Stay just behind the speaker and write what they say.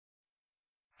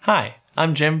Hi,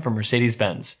 I'm Jim from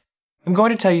Mercedes-Benz. I'm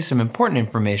going to tell you some important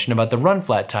information about the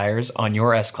run-flat tires on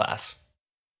your S-Class.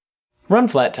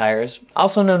 Run-flat tires,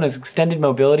 also known as extended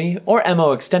mobility or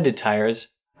MO extended tires,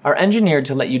 are engineered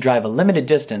to let you drive a limited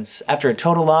distance after a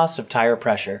total loss of tire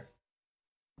pressure.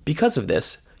 Because of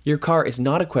this, your car is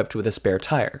not equipped with a spare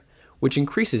tire, which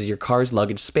increases your car's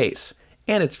luggage space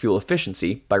and its fuel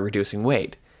efficiency by reducing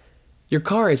weight. Your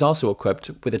car is also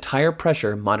equipped with a tire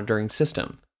pressure monitoring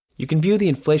system. You can view the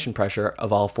inflation pressure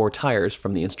of all 4 tires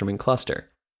from the instrument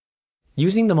cluster.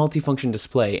 Using the multifunction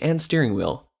display and steering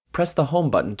wheel, press the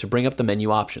Home button to bring up the menu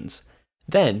options.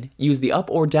 Then, use the up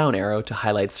or down arrow to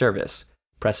highlight service.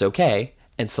 Press OK,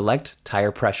 and select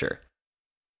Tire Pressure.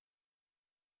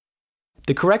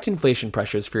 The correct inflation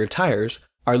pressures for your tires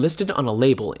are listed on a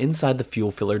label inside the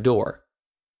fuel filler door.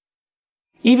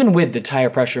 Even with the tire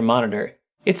pressure monitor,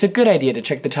 it's a good idea to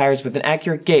check the tires with an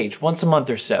accurate gauge once a month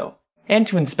or so, and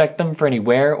to inspect them for any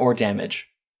wear or damage.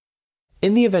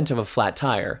 In the event of a flat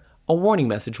tire, a warning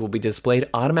message will be displayed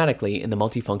automatically in the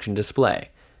multifunction display.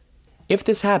 If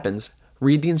this happens,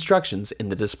 read the instructions in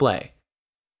the display.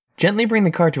 Gently bring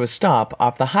the car to a stop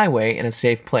off the highway in a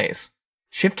safe place.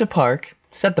 Shift to park,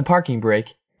 set the parking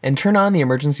brake, and turn on the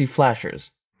emergency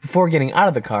flashers before getting out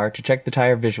of the car to check the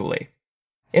tire visually.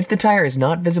 If the tire is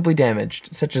not visibly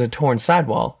damaged, such as a torn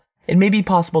sidewall, it may be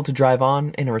possible to drive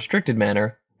on in a restricted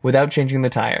manner without changing the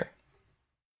tire.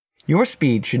 Your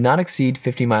speed should not exceed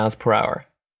 50 miles per hour.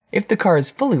 If the car is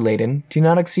fully laden, do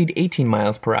not exceed 18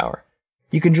 miles per hour.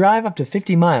 You can drive up to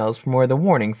 50 miles from where the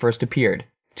warning first appeared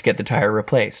to get the tire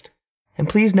replaced. And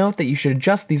please note that you should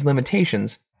adjust these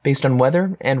limitations based on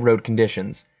weather and road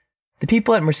conditions. The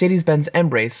people at Mercedes-Benz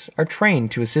Embrace are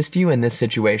trained to assist you in this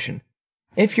situation.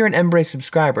 If you're an Embrace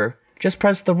subscriber, just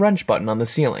press the wrench button on the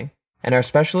ceiling, and our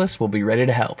specialists will be ready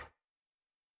to help.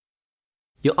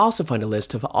 You'll also find a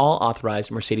list of all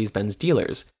authorized Mercedes-Benz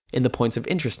dealers in the points of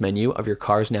interest menu of your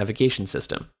car's navigation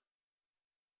system.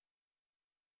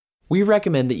 We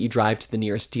recommend that you drive to the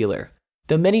nearest dealer,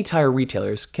 though many tire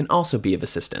retailers can also be of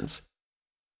assistance.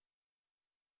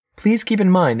 Please keep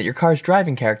in mind that your car's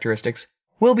driving characteristics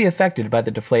will be affected by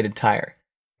the deflated tire.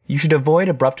 You should avoid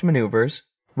abrupt maneuvers,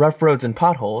 rough roads and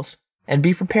potholes, and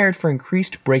be prepared for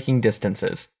increased braking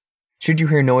distances. Should you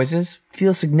hear noises,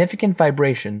 feel significant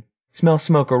vibration, smell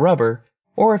smoke or rubber,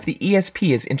 or if the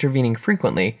ESP is intervening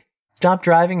frequently, stop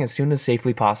driving as soon as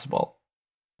safely possible.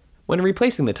 When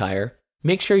replacing the tire,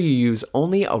 make sure you use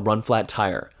only a run-flat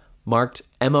tire, marked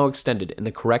MO Extended in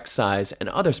the correct size and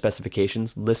other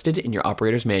specifications listed in your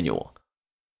operator's manual.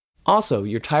 Also,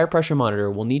 your tire pressure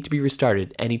monitor will need to be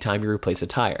restarted anytime you replace a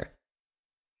tire.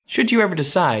 Should you ever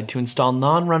decide to install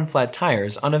non-run-flat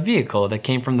tires on a vehicle that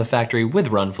came from the factory with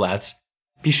run-flats,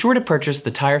 be sure to purchase the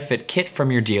Tire Fit Kit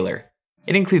from your dealer.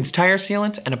 It includes tire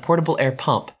sealant and a portable air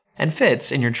pump, and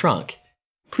fits in your trunk.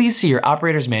 Please see your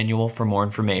operator's manual for more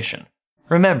information.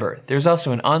 Remember, there's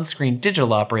also an on-screen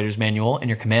digital operator's manual in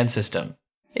your command system.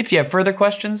 If you have further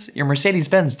questions, your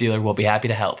Mercedes-Benz dealer will be happy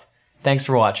to help. Thanks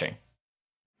for watching.